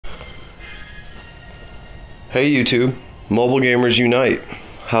Hey YouTube, Mobile Gamers Unite.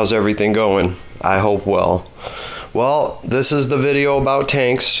 How's everything going? I hope well. Well, this is the video about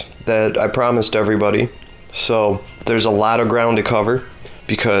tanks that I promised everybody. So there's a lot of ground to cover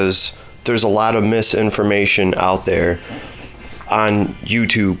because there's a lot of misinformation out there on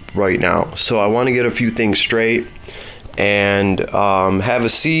YouTube right now. So I want to get a few things straight and have a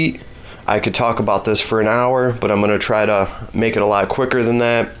seat. I could talk about this for an hour, but I'm going to try to make it a lot quicker than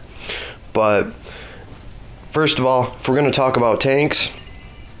that. But first of all, if we're going to talk about tanks,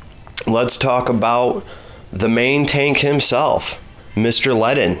 let's talk about the main tank himself, Mr.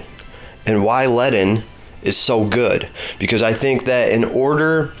 Ledin, and why Ledin is so good. Because I think that in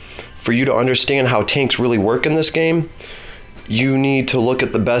order for you to understand how tanks really work in this game, you need to look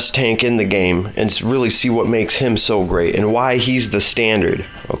at the best tank in the game and really see what makes him so great and why he's the standard,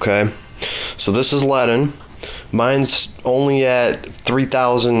 okay? So this is Ledin. Mine's only at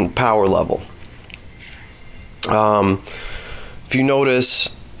 3,000 power level. If you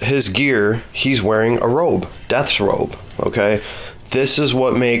notice his gear, he's wearing a robe, Death's robe, okay? This is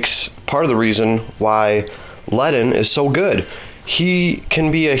what makes part of the reason why Ledin is so good. He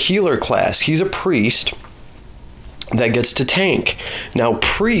can be a healer class. He's a priest that gets to tank. Now,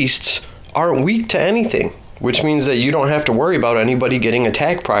 priests aren't weak to anything, which means that you don't have to worry about anybody getting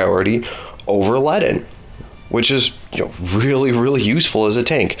attack priority over Ledin, which is really, really useful as a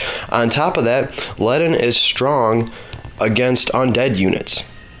tank. On top of that, Ledin is strong against undead units.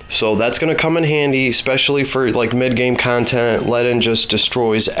 So that's going to come in handy, especially for like mid-game content. Ledin just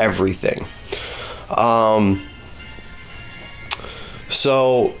destroys everything.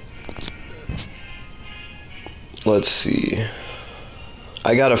 So let's see.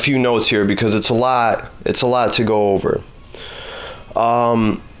 I got a few notes here because it's a lot to go over.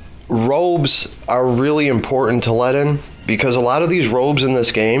 Robes are really important to Ledin because a lot of these robes in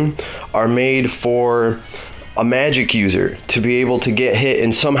this game are made for a magic user to be able to get hit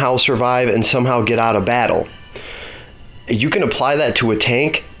and somehow survive and somehow get out of battle. You can apply that to a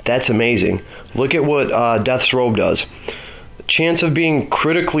tank. That's amazing. Look at what Death's robe does. Chance of being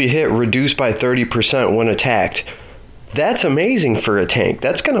critically hit reduced by 30% when attacked. That's amazing for a tank.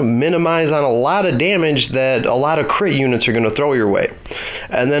 That's going to minimize on a lot of damage that a lot of crit units are going to throw your way.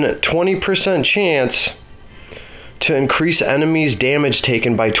 And then a 20% chance to increase enemies' damage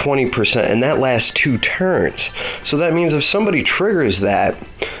taken by 20%, and that lasts 2 turns. So that means if somebody triggers that,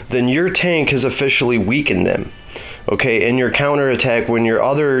 then your tank has officially weakened them. Okay, in your counterattack, when your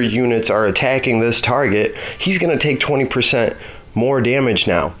other units are attacking this target, he's going to take 20% more damage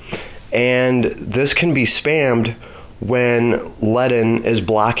now. And this can be spammed when Ledin is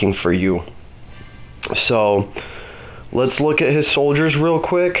blocking for you. So let's look at his soldiers real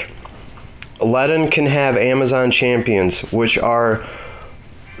quick. Ledin can have Amazon champions, which they're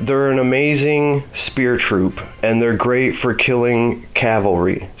an amazing spear troop, and they're great for killing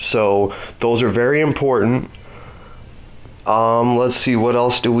cavalry. So those are very important. Let's see, what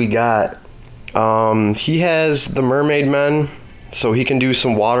else do we got? He has the mermaid men, so he can do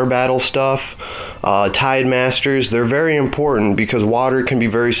some water battle stuff. Tide masters, they're very important because water can be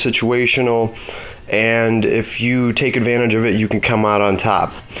very situational, and if you take advantage of it, you can come out on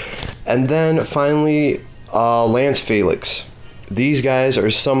top. And then finally, Lance Felix. These guys are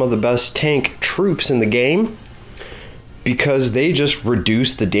some of the best tank troops in the game because they just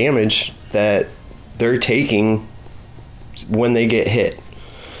reduce the damage that they're taking when they get hit.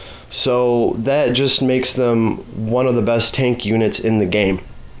 So that just makes them one of the best tank units in the game.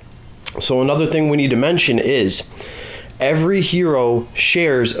 So another thing we need to mention is every hero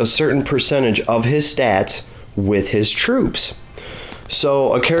shares a certain percentage of his stats with his troops.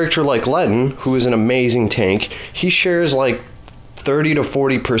 So a character like Ledin, who is an amazing tank, he shares like 30 to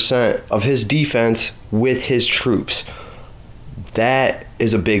 40% of his defense with his troops. That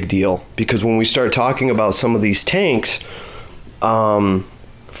is a big deal because when we start talking about some of these tanks,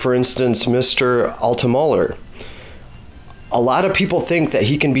 for instance, Mr. Altamuller, a lot of people think that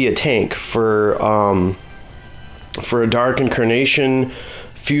he can be a tank for a Dark Incarnation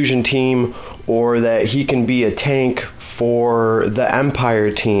fusion team, or that he can be a tank for the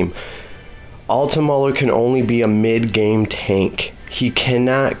Empire team. Altamuller can only be a mid-game tank. He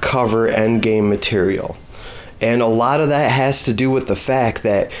cannot cover end-game material. And a lot of that has to do with the fact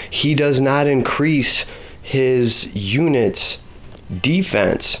that he does not increase his unit's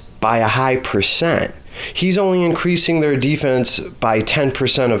defense by a high percent. He's only increasing their defense by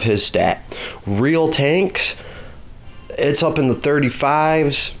 10% of his stat. Real tanks, it's up in the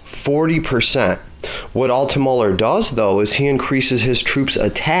 35s, 40%. What Altamuller does, though, is he increases his troops'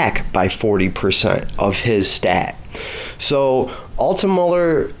 attack by 40% of his stat. So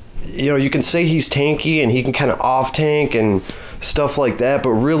Altamuller you can say he's tanky and he can kind of off tank and stuff like that, but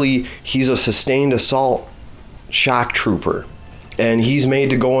really he's a sustained assault shock trooper. And he's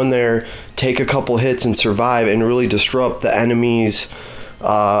made to go in there, take a couple hits and survive and really disrupt the enemy's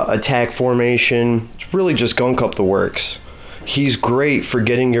attack formation. It's really just gunk up the works. He's great for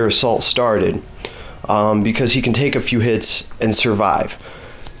getting your assault started because he can take a few hits and survive.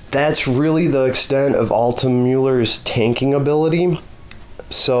 That's really the extent of Altamüller's tanking ability.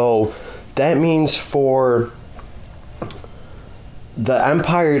 So that means for the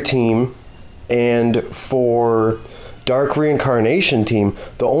Empire team and for Dark Reincarnation team,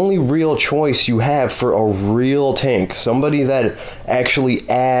 the only real choice you have for a real tank, somebody that actually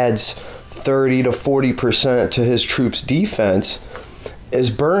adds 30 to 40% to his troops' defense, is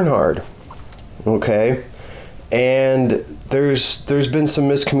Bernhard. Okay? And there's been some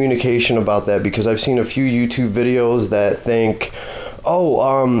miscommunication about that because I've seen a few YouTube videos that think,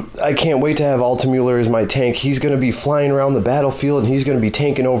 I can't wait to have Altamüller as my tank. He's going to be flying around the battlefield and he's going to be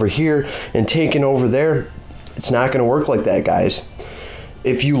tanking over here and tanking over there. It's not going to work like that, guys.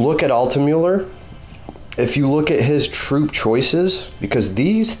 If you look at Altamüller, if you look at his troop choices, because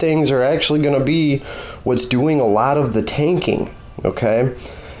these things are actually going to be what's doing a lot of the tanking, okay?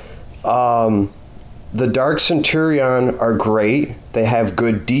 The Dark Centurion are great. They have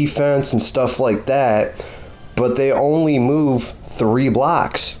good defense and stuff like that, but they only move 3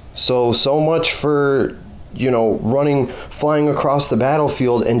 blocks. So much for, flying across the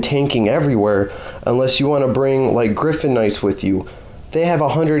battlefield and tanking everywhere, unless you want to bring like Griffin Knights with you. They have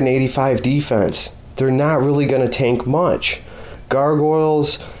 185 defense. They're not really going to tank much.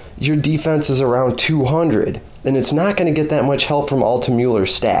 Gargoyles, your defense is around 200, and it's not going to get that much help from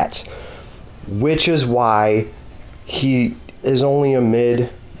Altamüller's stats, which is why he is only a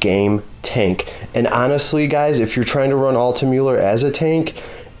mid-game tank. And honestly, guys, if you're trying to run Altamüller as a tank,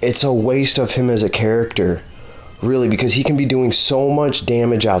 it's a waste of him as a character, really, because he can be doing so much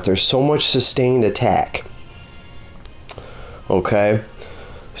damage out there, so much sustained attack. Okay,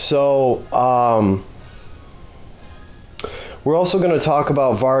 so we're also going to talk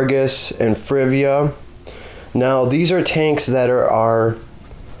about Vargas and Frivia. Now, these are tanks that are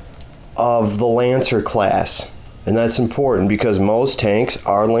of the Lancer class, and that's important because most tanks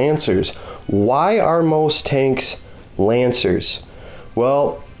are Lancers. Why are most tanks Lancers?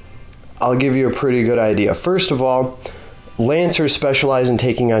 Well, I'll give you a pretty good idea. First of all, Lancers specialize in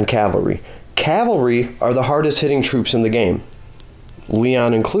taking on cavalry. Cavalry are the hardest hitting troops in the game,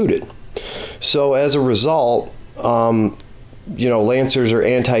 Leon included. So as a result, Lancers are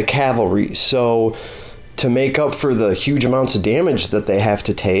anti-cavalry. So to make up for the huge amounts of damage that they have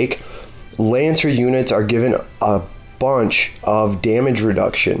to take, Lancer units are given a bunch of damage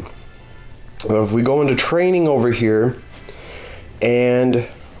reduction. If we go into training over here and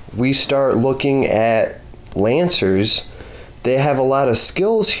we start looking at Lancers, they have a lot of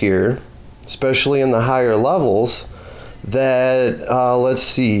skills here, especially in the higher levels, that, let's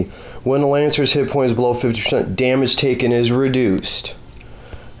see, when a Lancer's hit points below 50%, damage taken is reduced.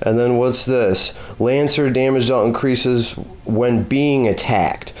 And then what's this? Lancer damage dealt increases when being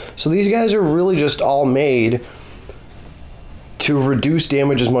attacked. So these guys are really just all made to reduce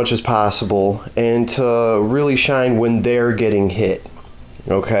damage as much as possible and to really shine when they're getting hit.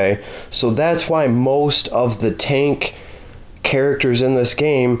 Okay? So that's why most of the tank characters in this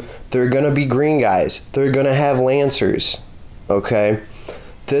game, they're going to be green guys. They're going to have Lancers. Okay?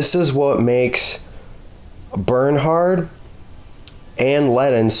 This is what makes Bernhard and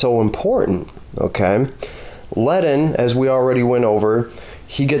Ledin so important. Okay? Ledin, as we already went over,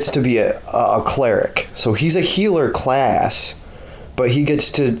 he gets to be a cleric. So he's a healer class, but he gets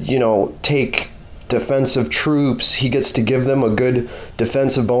to, take defensive troops. He gets to give them a good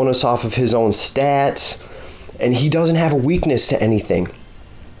defensive bonus off of his own stats, and he doesn't have a weakness to anything.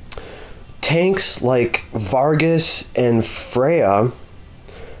 Tanks like Vargas and Freya,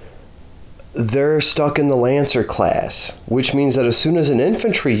 they're stuck in the Lancer class, which means that as soon as an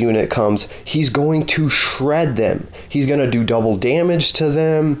infantry unit comes, he's going to shred them. He's going to do double damage to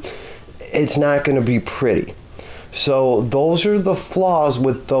them. It's not going to be pretty. So those are the flaws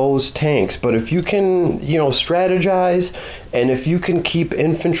with those tanks. But if you can, strategize, and if you can keep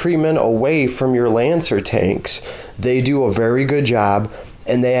infantrymen away from your Lancer tanks, they do a very good job,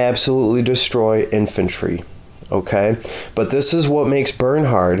 and they absolutely destroy infantry. Okay? But this is what makes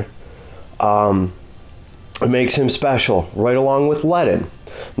Bernhard, it makes him special, right along with Ledin.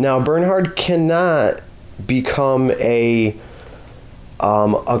 Now, Bernhard cannot become a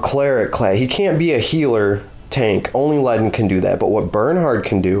cleric class. He can't be a healer tank. Only Ledin can do that. But what Bernhard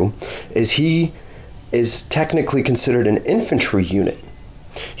can do is he is technically considered an infantry unit.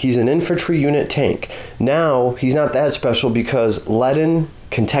 He's an infantry unit tank. Now, he's not that special because Ledin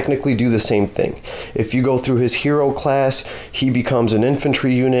can technically do the same thing. If you go through his hero class, he becomes an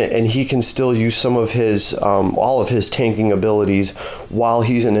infantry unit, and he can still use some of his, all of his tanking abilities while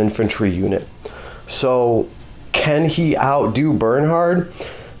he's an infantry unit. So, can he outdo Bernhard?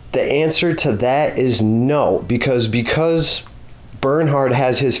 The answer to that is no, because Bernhard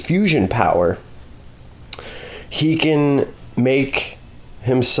has his fusion power, he can make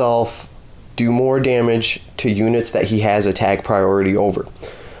himself do more damage to units that he has attack priority over.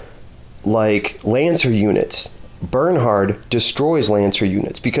 Like Lancer units. Bernhard destroys Lancer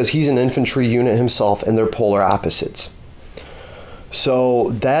units because he's an infantry unit himself and they're polar opposites.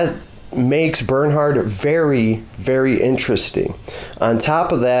 So that makes Bernhard very, very interesting. On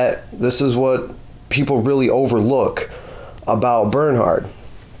top of that, this is what people really overlook about Bernhard.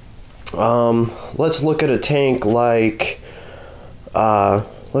 Let's look at a tank like,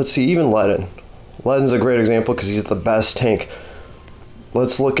 let's see, even Ledin. Ledin's a great example because he's the best tank.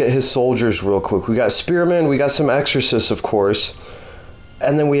 Let's look at his soldiers real quick. We got spearmen, we got some exorcists, of course,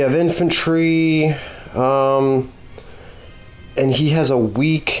 and then we have infantry, and he has a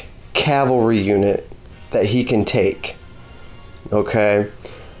weak cavalry unit that he can take. Okay.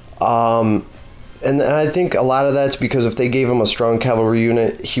 And I think a lot of that's because if they gave him a strong cavalry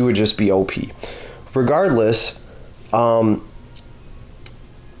unit, he would just be OP. Regardless,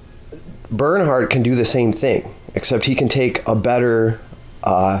 Bernhard can do the same thing, except he can take a better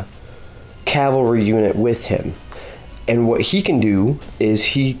cavalry unit with him. And what he can do is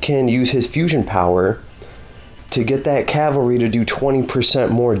he can use his fusion power to get that cavalry to do 20%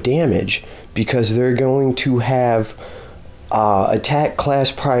 more damage because they're going to have attack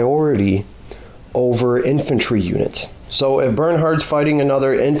class priority over infantry units. So if Bernhard's fighting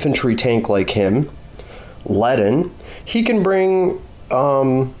another infantry tank like him, Ledin, he can bring,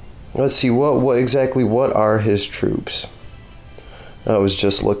 let's see, what are his troops? I was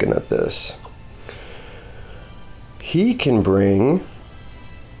just looking at this. He can bring,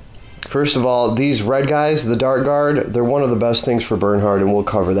 first of all, these red guys, the Dark Guard, they're one of the best things for Bernhard, and we'll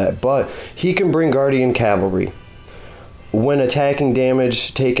cover that. But he can bring Guardian Cavalry. When attacking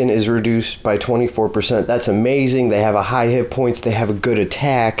damage taken is reduced by 24%, that's amazing. They have a high hit points. They have a good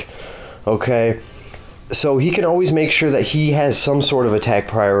attack. Okay. So he can always make sure that he has some sort of attack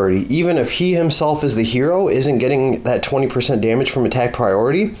priority. Even if he himself as the hero isn't getting that 20% damage from attack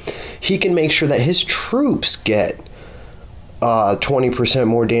priority, he can make sure that his troops get 20%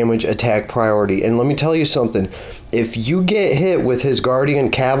 more damage attack priority. And let me tell you something. If you get hit with his Guardian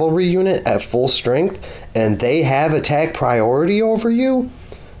Cavalry unit at full strength and they have attack priority over you,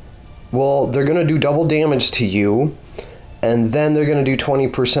 well, they're going to do double damage to you, and then they're going to do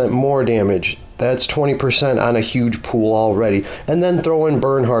 20% more damage. That's 20% on a huge pool already. And then throw in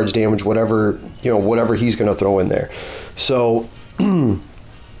Bernhard's damage, whatever he's going to throw in there. So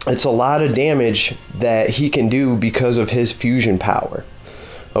it's a lot of damage that he can do because of his fusion power.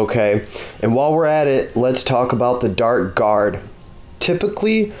 Okay, and while we're at it, let's talk about the Dark Guard.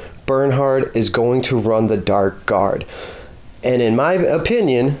 Typically, Bernhard is going to run the Dark Guard. And in my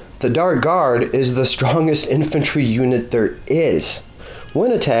opinion, the Dark Guard is the strongest infantry unit there is.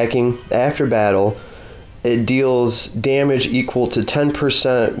 When attacking after battle, it deals damage equal to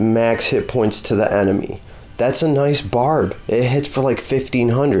 10% max hit points to the enemy. That's a nice barb. It hits for like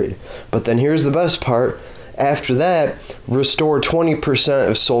 1500. But then here's the best part. After that, restore 20%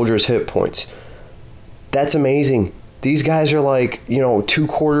 of soldiers' hit points. That's amazing. These guys are like,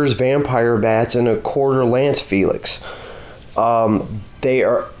 2/4 vampire bats and 1/4 Lance Felix. They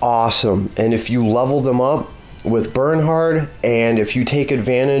are awesome. And if you level them up with Bernhard, and if you take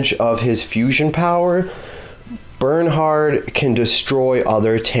advantage of his fusion power, Bernhard can destroy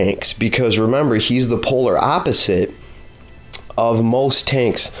other tanks. Because remember, he's the polar opposite of most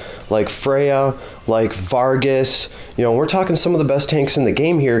tanks, like Freya, like Vargas. We're talking some of the best tanks in the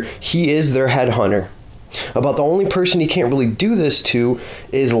game here. He is their headhunter. About the only person he can't really do this to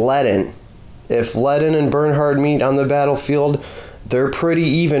is Ledin. If Ledin and Bernhard meet on the battlefield, they're pretty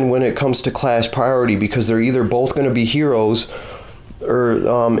even when it comes to class priority, because they're either both going to be heroes or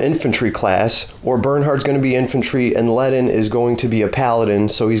infantry class, or Bernhard's going to be infantry and Ledin is going to be a paladin,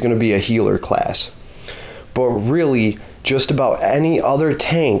 so he's going to be a healer class. But really, just about any other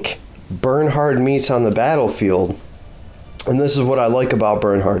tank Bernhard meets on the battlefield, and this is what I like about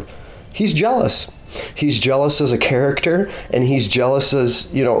Bernhard, he's jealous. He's jealous as a character, and he's jealous as,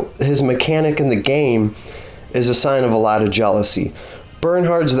 his mechanic in the game is a sign of a lot of jealousy.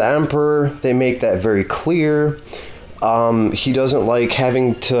 Bernhard's the emperor. They make that very clear. He doesn't like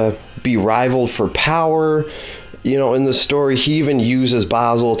having to be rivaled for power. in the story, he even uses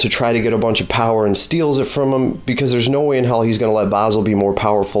Basil to try to get a bunch of power and steals it from him, because there's no way in hell he's going to let Basil be more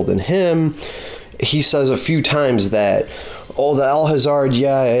powerful than him. He says a few times that, oh, the Alhazard,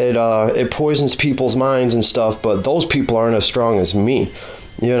 yeah, it poisons people's minds and stuff, but those people aren't as strong as me.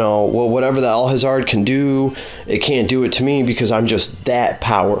 Well, whatever the Alhazard can do, it can't do it to me because I'm just that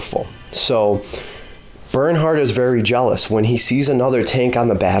powerful. So Bernhard is very jealous. When he sees another tank on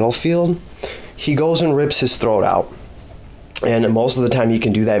the battlefield, he goes and rips his throat out. And most of the time he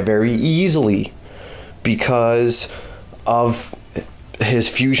can do that very easily because of his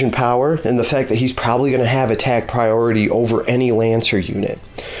fusion power and the fact that he's probably going to have attack priority over any Lancer unit,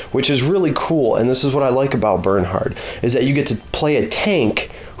 which is really cool. And this is what I like about Bernhard, is that you get to play a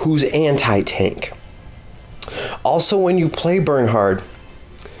tank who's anti-tank. Also, when you play Bernhard,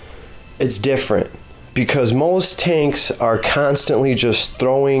 it's different, because most tanks are constantly just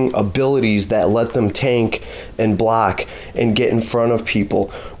throwing abilities that let them tank and block and get in front of people.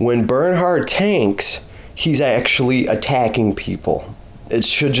 When Bernhard tanks, he's actually attacking people. It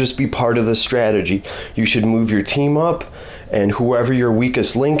should just be part of the strategy. You should move your team up, and whoever your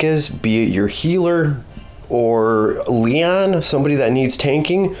weakest link is, be it your healer or Leon, somebody that needs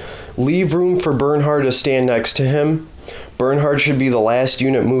tanking, leave room for Bernhard to stand next to him. Bernhard should be the last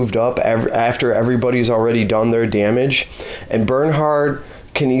unit moved up after everybody's already done their damage. And Bernhard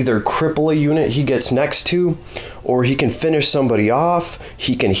can either cripple a unit he gets next to, or he can finish somebody off.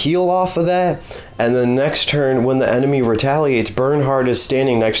 He can heal off of that. And then next turn, when the enemy retaliates, Bernhard is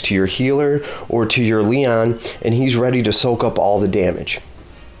standing next to your healer or to your Leon, and he's ready to soak up all the damage.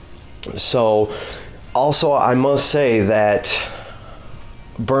 So, also, I must say that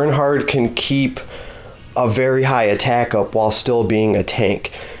Bernhard can keep a very high attack up while still being a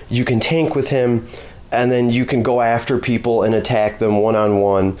tank. You can tank with him, and then you can go after people and attack them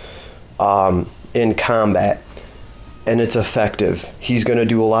one-on-one in combat, and it's effective. He's going to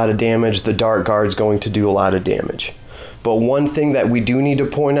do a lot of damage. The Dark Guard's going to do a lot of damage. But one thing that we do need to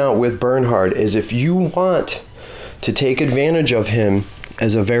point out with Bernhard is, if you want to take advantage of him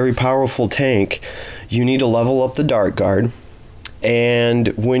as a very powerful tank, you need to level up the Dark Guard. And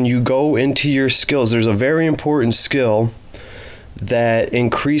when you go into your skills, there's a very important skill that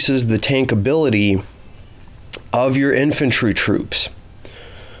increases the tank ability of your infantry troops.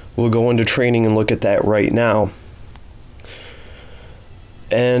 We'll go into training and look at that right now.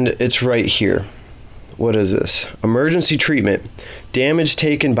 And it's right here. What is this? Emergency treatment. Damage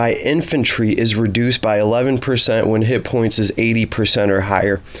taken by infantry is reduced by 11% when hit points is 80% or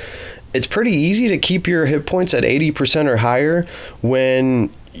higher. It's pretty easy to keep your hit points at 80% or higher when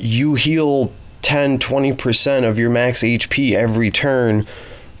you heal 10-20% of your max HP every turn,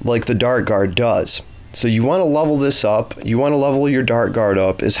 like the Dark Guard does. So you want to level this up. You want to level your Dark Guard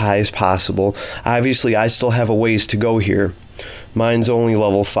up as high as possible. Obviously, I still have a ways to go here. Mine's only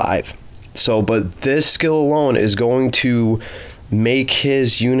level 5. So, but this skill alone is going to make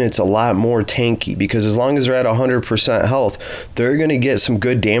his units a lot more tanky, because as long as they're at 100% health, they're going to get some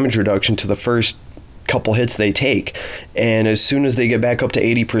good damage reduction to the first couple hits they take. And as soon as they get back up to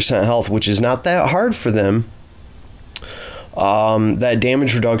 80% health, which is not that hard for them, that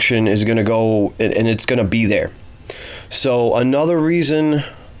damage reduction is going to go, and it's going to be there. So another reason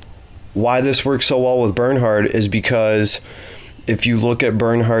why this works so well with Bernhard is because if you look at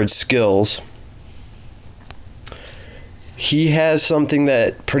Bernhard's skills, he has something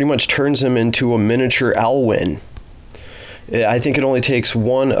that pretty much turns him into a miniature Elwyn. I think it only takes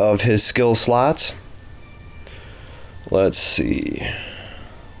one of his skill slots. Let's see.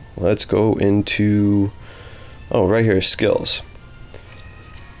 Let's go into... Oh, right here, skills.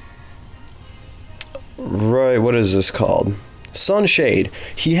 Right, what is this called? Sunshade.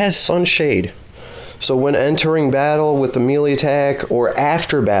 He has Sunshade. So when entering battle with the melee attack or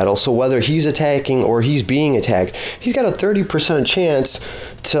after battle, so whether he's attacking or he's being attacked, he's got a 30% chance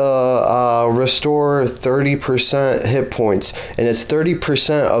to restore 30% hit points. And it's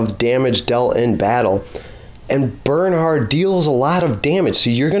 30% of damage dealt in battle. And Bernhard deals a lot of damage, so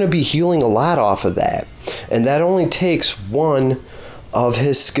you're going to be healing a lot off of that. And that only takes one of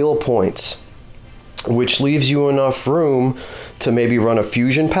his skill points, which leaves you enough room to maybe run a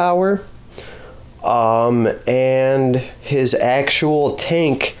fusion power, and his actual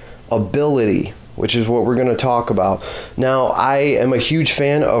tank ability, which is what we're going to talk about. Now, I am a huge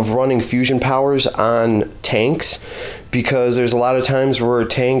fan of running fusion powers on tanks, because there's a lot of times where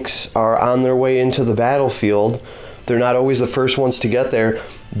tanks are on their way into the battlefield. They're not always the first ones to get there.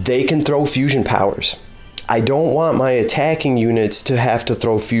 They can throw fusion powers. I don't want my attacking units to have to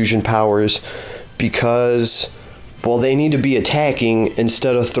throw fusion powers because, well, they need to be attacking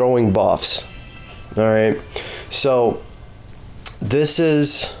instead of throwing buffs. All right. So this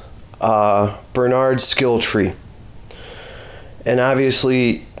is Bernard's skill tree. And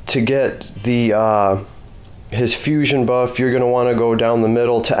obviously, to get the his fusion buff, you're going to want to go down the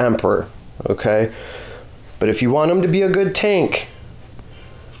middle to Emperor, okay? But if you want him to be a good tank,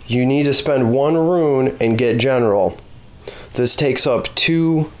 you need to spend 1 rune and get General. This takes up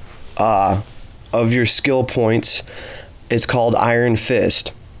 2 of your skill points. It's called Iron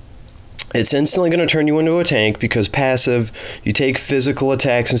Fist. It's instantly going to turn you into a tank because passive, you take physical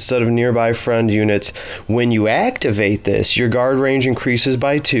attacks instead of nearby friend units. When you activate this, your guard range increases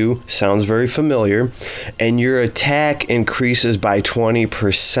by 2, sounds very familiar, and your attack increases by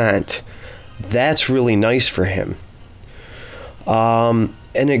 20%. That's really nice for him. And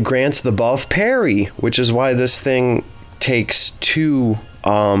it grants the buff parry, which is why this thing takes 2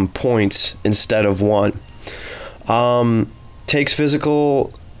 points instead of 1. Takes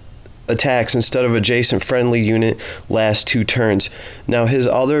physical attacks instead of adjacent friendly unit, last 2 turns. Now his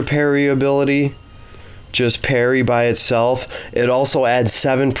other parry ability, just parry by itself, it also adds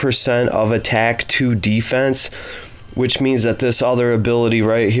 7% of attack to defense, which means that this other ability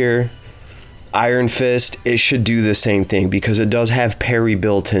right here, Iron Fist, it should do the same thing because it does have parry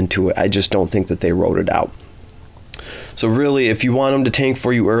built into it. I just don't think that they wrote it out. So really, if you want him to tank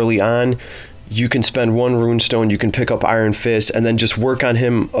for you early on, you can spend 1 runestone, you can pick up Iron Fist, and then just work on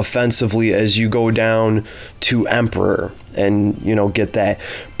him offensively as you go down to Emperor and, you know, get that.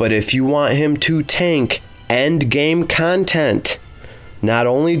 But if you want him to tank end game content, not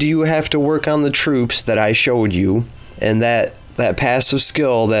only do you have to work on the troops that I showed you, and that passive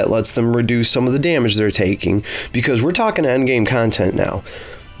skill that lets them reduce some of the damage they're taking, because we're talking end game content now.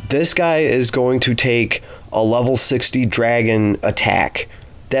 This guy is going to take a level 60 dragon attack.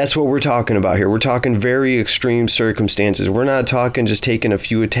 That's what we're talking about here. We're talking very extreme circumstances. We're not talking just taking a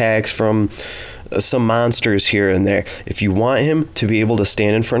few attacks from some monsters here and there. If you want him to be able to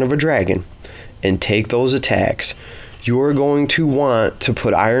stand in front of a dragon and take those attacks, you're going to want to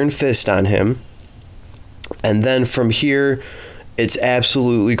put Iron Fist on him. And then from here, it's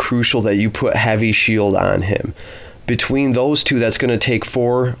absolutely crucial that you put Heavy Shield on him. Between those two, that's going to take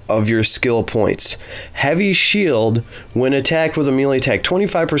 4 of your skill points. Heavy Shield, when attacked with a melee attack,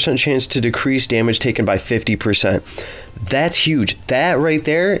 25% chance to decrease damage taken by 50%. That's huge. That right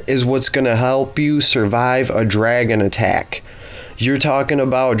there is what's going to help you survive a dragon attack. You're talking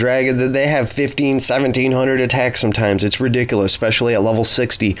about dragon that they have 1700 attacks sometimes. It's ridiculous, especially at level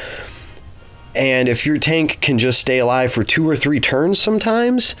 60. And if your tank can just stay alive for 2 or 3 turns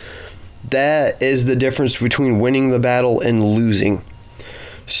sometimes, that is the difference between winning the battle and losing.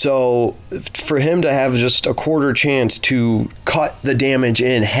 So for him to have just a quarter chance to cut the damage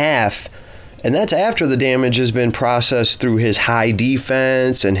in half, and that's after the damage has been processed through his high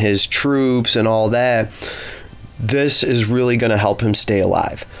defense and his troops and all that, this is really going to help him stay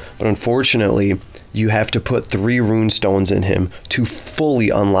alive. But unfortunately, you have to put 3 runestones in him to fully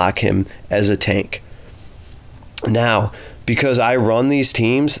unlock him as a tank. Now, because I run these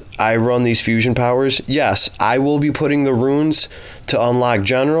teams, I run these fusion powers, yes, I will be putting the runes to unlock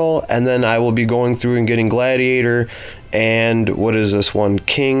General, and then I will be going through and getting Gladiator, and what is this one?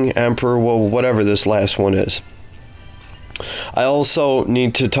 King, Emperor, well, whatever this last one is. I also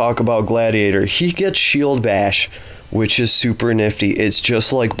need to talk about Gladiator. He gets Shield Bash, which is super nifty. It's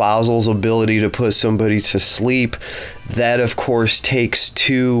just like Basil's ability to put somebody to sleep. That, of course, takes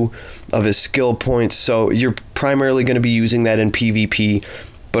 2 of his skill points, so you're primarily going to be using that in PvP,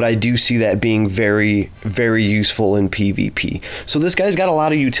 but I do see that being very, very useful in PvP. So this guy's got a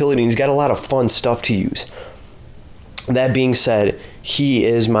lot of utility, and he's got a lot of fun stuff to use. That being said, he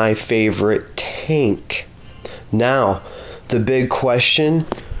is my favorite tank. Now, the big question,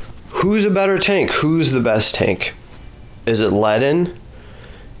 who's a better tank? Who's the best tank? Is it Ledin?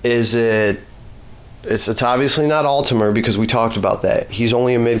 Is it... It's obviously not Altimer because we talked about that. He's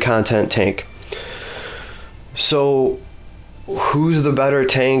only a mid-content tank. So, who's the better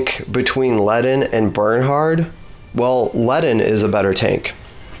tank between Ledin and Bernhard? Well, Ledin is a better tank.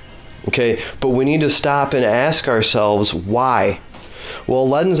 Okay, but we need to stop and ask ourselves why. Well,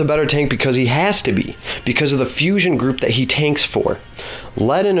 Ledin's a better tank because he has to be, because of the fusion group that he tanks for.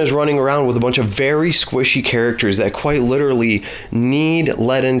 Ledin is running around with a bunch of very squishy characters that quite literally need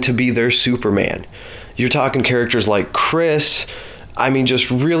Ledin to be their Superman. You're talking characters like Chris, I mean just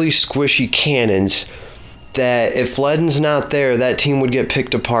really squishy cannons that if Ledin's not there, that team would get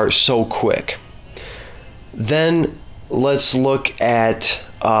picked apart so quick. Then let's look at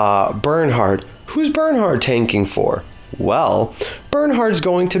Bernhard. Who's Bernhard tanking for? Well, Bernhard's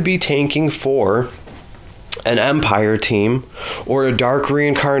going to be tanking for an Empire team or a Dark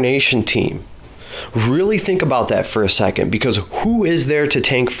Reincarnation team. Really think about that for a second, because who is there to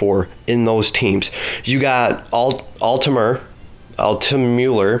tank for in those teams? You got Altamüller,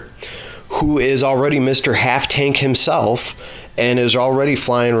 who is already Mr. Half Tank himself and is already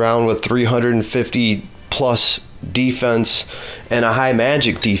flying around with 350 plus defense and a high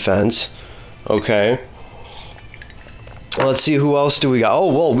magic defense. Okay. Let's see, who else do we got?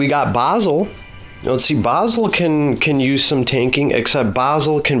 Oh, well, we got Basel. Let's see, Basel can use some tanking, except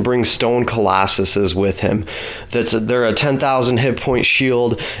Basel can bring Stone Colossuses with him. They're a 10,000 hit point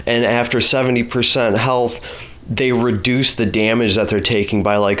shield, and after 70% health, they reduce the damage that they're taking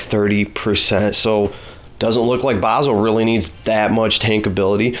by like 30%. So doesn't look like Basel really needs that much tank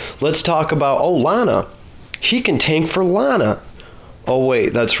ability. Let's talk about, Lana. He can tank for Lana. Oh wait,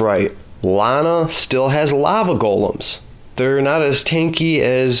 that's right. Lana still has lava golems. They're not as tanky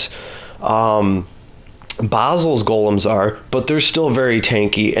as Basil's golems are, but they're still very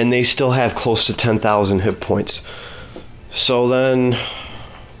tanky, and they still have close to 10,000 hit points. So then,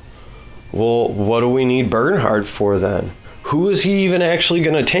 well, what do we need Bernhard for then? Who is he even actually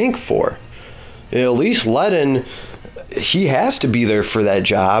going to tank for? At least Ledin, he has to be there for that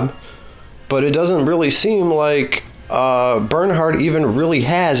job, but it doesn't really seem like Bernhard even really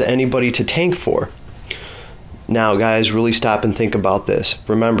has anybody to tank for. Now, guys, really stop and think about this.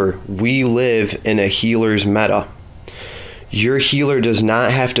 Remember, we live in a healer's meta. Your healer does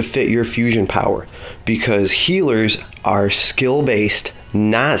not have to fit your fusion power, because healers are skill-based,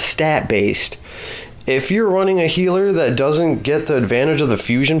 not stat-based. If you're running a healer that doesn't get the advantage of the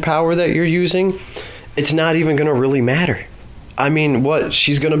fusion power that you're using, it's not even going to really matter. I mean, what?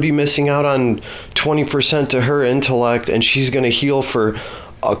 She's going to be missing out on 20% to her intellect, and she's going to heal for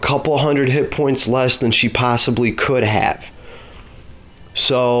a couple hundred hit points less than she possibly could have.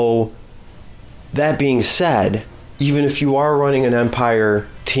 So, that being said, even if you are running an Empire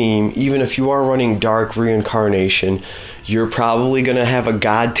team, even if you are running Dark Reincarnation, you're probably going to have a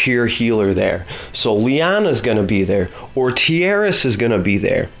god tier healer there. So Liana's going to be there, or Tiaris is going to be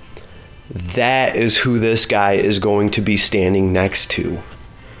there. That is who this guy is going to be standing next to.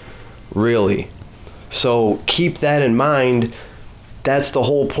 Really. So keep that in mind. That's the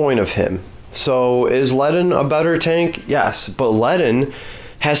whole point of him. So is Ledin a better tank? Yes, but Ledin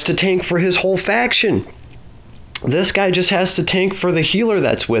has to tank for his whole faction. This guy just has to tank for the healer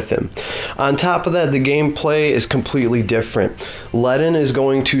that's with him. On top of that, the gameplay is completely different. Ledin is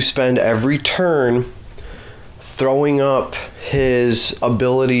going to spend every turn throwing up his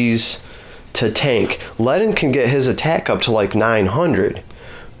abilities to tank. Ledin can get his attack up to like 900.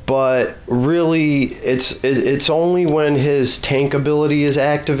 But really, it's only when his tank ability is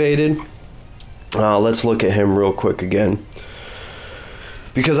activated. Let's look at him real quick again,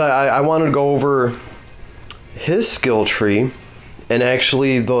 because I wanted to go over his skill tree, and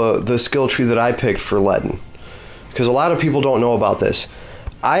actually the skill tree that I picked for Ledin, because a lot of people don't know about this.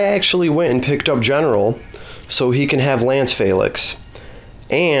 I actually went and picked up General so he can have Lance Felix,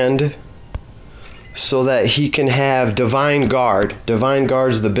 and so that he can have Divine Guard. Divine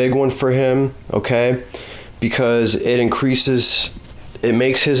Guard's the big one for him, okay? Because it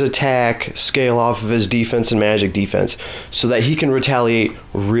makes his attack scale off of his defense and magic defense, so that he can retaliate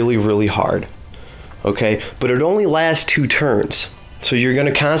really, really hard, okay? But it only lasts 2 turns, so you're going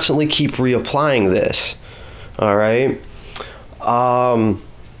to constantly keep reapplying this, all right?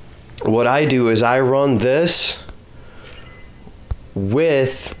 What I do is I run this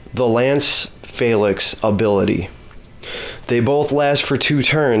with the Lance Felix ability. They both last for 2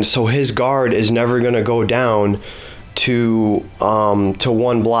 turns, so his guard is never going to go down to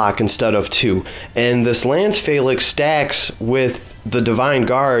 1 block instead of 2. And this Lance Felix stacks with the Divine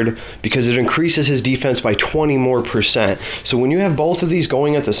Guard because it increases his defense by 20 more %. So when you have both of these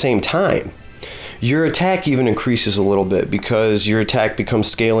going at the same time, your attack even increases a little bit, because your attack becomes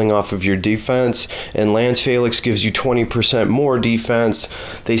scaling off of your defense, and Lance Felix gives you 20% more defense.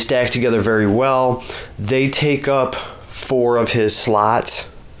 They stack together very well. They take up 4 of his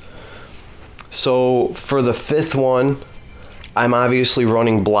slots. So for the 5th one, I'm obviously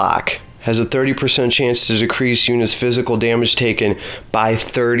running Block. Has a 30% chance to decrease units' physical damage taken by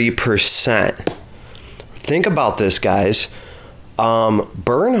 30%. Think about this, guys.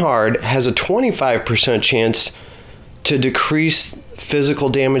 Bernhard has a 25% chance to decrease physical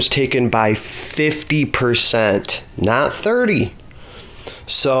damage taken by 50%, not 30.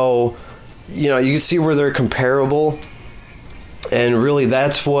 So, you can see where they're comparable, and really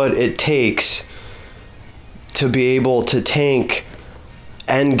that's what it takes to be able to tank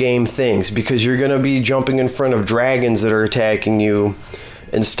end game things, because you're going to be jumping in front of dragons that are attacking you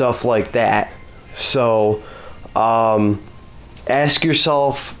and stuff like that. So, ask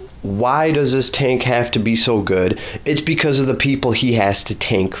yourself why does this tank have to be so good? It's because of the people he has to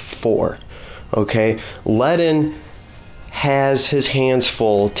tank for. Okay? Ledin has his hands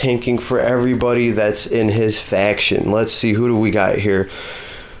full tanking for everybody that's in his faction. Let's see, who do we got here?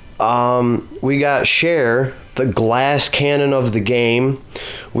 We got Cher, the glass cannon of the game.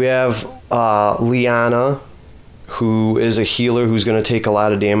 We have Liana, who is a healer who's going to take a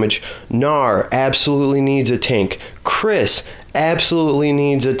lot of damage. Gnar absolutely needs a tank. Chris absolutely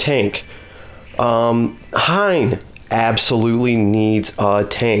needs a tank. Hein absolutely needs a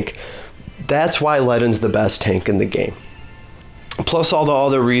tank. That's why Ledin's the best tank in the game. Plus all the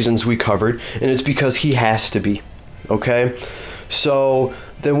other reasons we covered, and it's because he has to be. Okay? So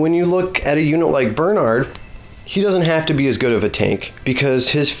then when you look at a unit like Bernhard, he doesn't have to be as good of a tank because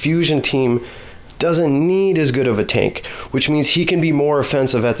his fusion team doesn't need as good of a tank, which means he can be more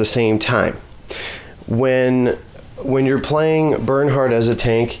offensive at the same time. When you're playing Bernhard as a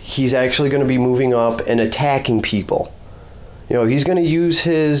tank, he's actually going to be moving up and attacking people. You know, he's going to use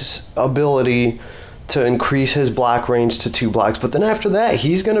his ability to increase his block range to 2 blocks. But then after that,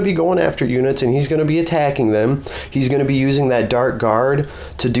 he's going to be going after units and he's going to be attacking them. He's going to be using that Dark Guard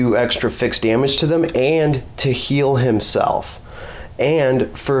to do extra fixed damage to them and to heal himself. And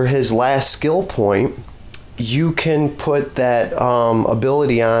for his last skill point, you can put that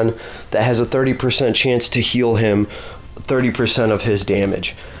ability on that has a 30% chance to heal him 30% of his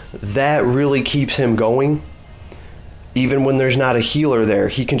damage. That really keeps him going. Even when there's not a healer there,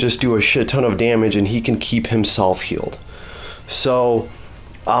 he can just do a shit ton of damage and he can keep himself healed. So,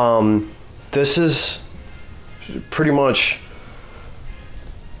 this is pretty much,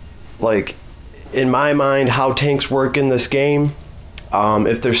 like, in my mind, how tanks work in this game.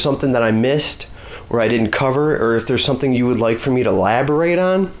 If there's something that I missed or I didn't cover, or if there's something you would like for me to elaborate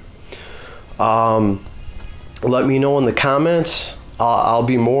on, let me know in the comments. I'll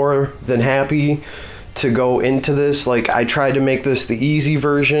be more than happy to go into this. Like, I tried to make this the easy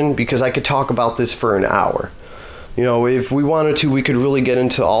version because I could talk about this for an hour. You know, if we wanted to, we could really get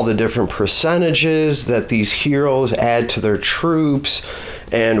into all the different percentages that these heroes add to their troops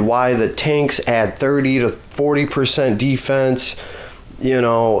and why the tanks add 30 to 40% defense, you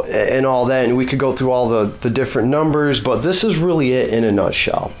know, and all that. And we could go through all the different numbers, but this is really it in a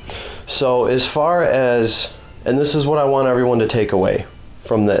nutshell. So as far as, and this is what I want everyone to take away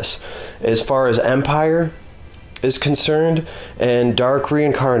from this, as far as Empire is concerned and Dark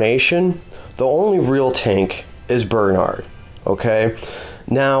Reincarnation, the only real tank is Bernhard. Okay?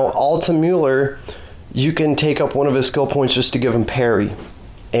 Now, Altamüller, you can take up one of his skill points just to give him parry.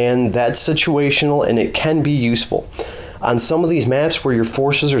 And that's situational and it can be useful. On some of these maps where your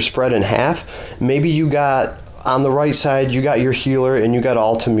forces are spread in half, maybe you got, on the right side, you got your healer and you got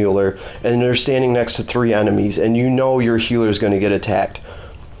Altamüller, and they're standing next to 3 enemies, and you know your healer is going to get attacked.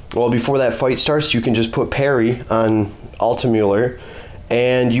 Well, before that fight starts, you can just put parry on Altamüller,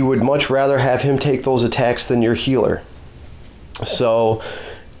 and you would much rather have him take those attacks than your healer. So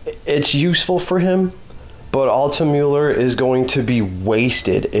it's useful for him, but Altamüller is going to be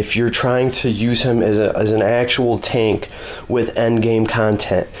wasted if you're trying to use him as an actual tank with endgame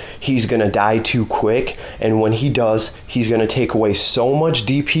content. He's going to die too quick, and when he does, he's going to take away so much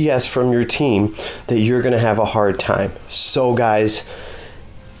DPS from your team that you're going to have a hard time. So guys,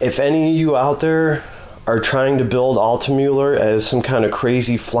 if any of you out there are trying to build Altamüller as some kind of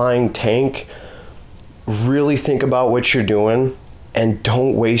crazy flying tank, really think about what you're doing and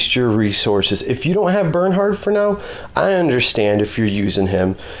don't waste your resources. If you don't have Bernhard for now, I understand if you're using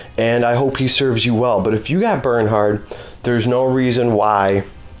him, and I hope he serves you well. But if you got Bernhard, there's no reason why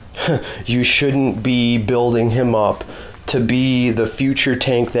you shouldn't be building him up to be the future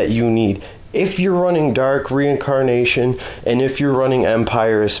tank that you need. If you're running Dark Reincarnation, and if you're running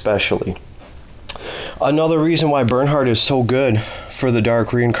Empire especially. Another reason why Bernhard is so good for the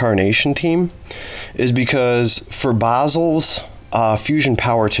Dark Reincarnation team is because for Basil's fusion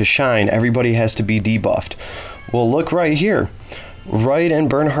power to shine, everybody has to be debuffed. Well, look right here. Right in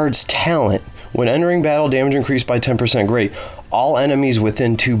Bernhard's talent, when entering battle, damage increased by 10%. Great. All enemies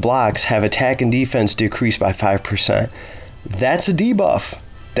within 2 blocks have attack and defense decreased by 5%. That's a debuff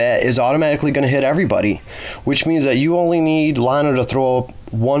that is automatically going to hit everybody, which means that you only need Lana to throw up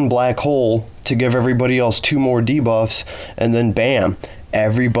 1 black hole to give everybody else 2 more debuffs, and then bam,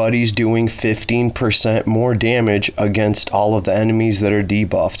 everybody's doing 15% more damage against all of the enemies that are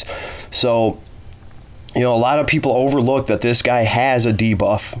debuffed. So, you know, a lot of people overlook that this guy has a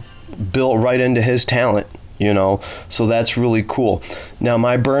debuff built right into his talent, you know, so that's really cool. Now,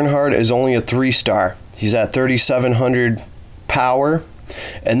 my Bernhard is only a 3-star. He's at 3,700 power,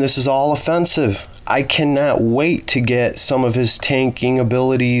 and this is all offensive. I cannot wait to get some of his tanking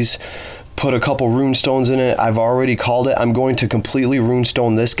abilities, put a couple runestones in it. I've already called it. I'm going to completely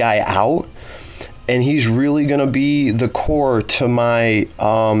runestone this guy out, and he's really going to be the core to my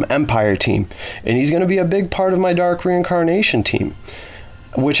Empire team. And he's going to be a big part of my Dark Reincarnation team,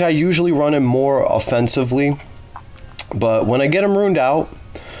 which I usually run him more offensively. But when I get him runed out,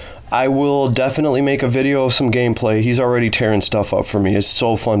 I will definitely make a video of some gameplay. He's already tearing stuff up for me. It's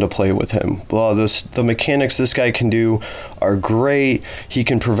so fun to play with him. Well, the mechanics this guy can do are great. He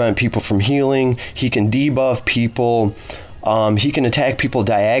can prevent people from healing. He can debuff people. He can attack people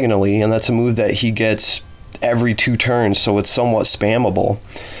diagonally, and that's a move that he gets every 2 turns, so it's somewhat spammable.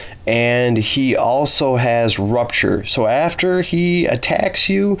 And he also has Rupture. So after he attacks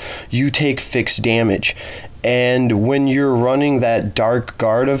you, you take fixed damage. And when you're running that Dark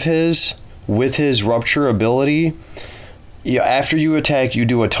Guard of his with his Rupture ability, after you attack, you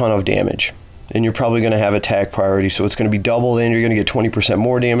do a ton of damage. And you're probably going to have attack priority, so it's going to be doubled, and you're going to get 20%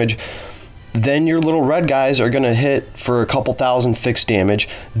 more damage. Then your little red guys are going to hit for a couple thousand fixed damage.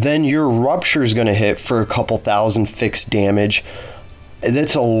 Then your Rupture is going to hit for a couple thousand fixed damage.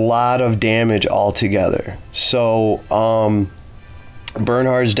 That's a lot of damage altogether. So,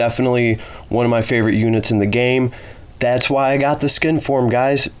 Bernhard is definitely one of my favorite units in the game. That's why I got the skin for him,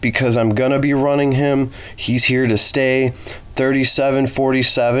 guys, because I'm going to be running him. He's here to stay.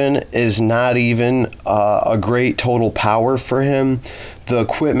 3747 is not even a great total power for him. The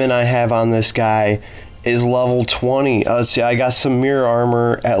equipment I have on this guy is level 20. See, I got some mirror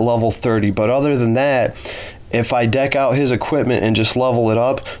armor at level 30, but other than that, if I deck out his equipment and just level it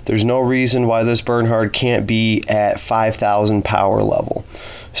up, there's no reason why this Bernhard can't be at 5,000 power level.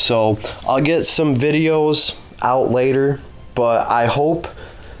 So I'll get some videos out later, but I hope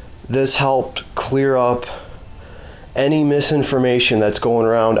this helped clear up any misinformation that's going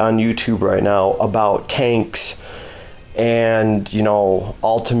around on YouTube right now about tanks and,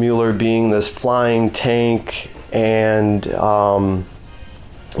 Altamüller being this flying tank. And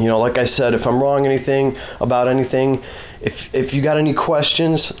like I said, if I'm wrong about anything, if you got any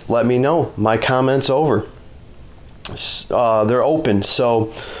questions, let me know. My comments over. They're open.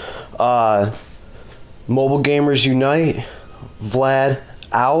 So, Mobile Gamers Unite, Vlad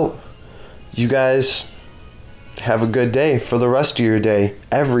out. You guys have a good day for the rest of your day,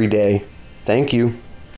 every day. Thank you.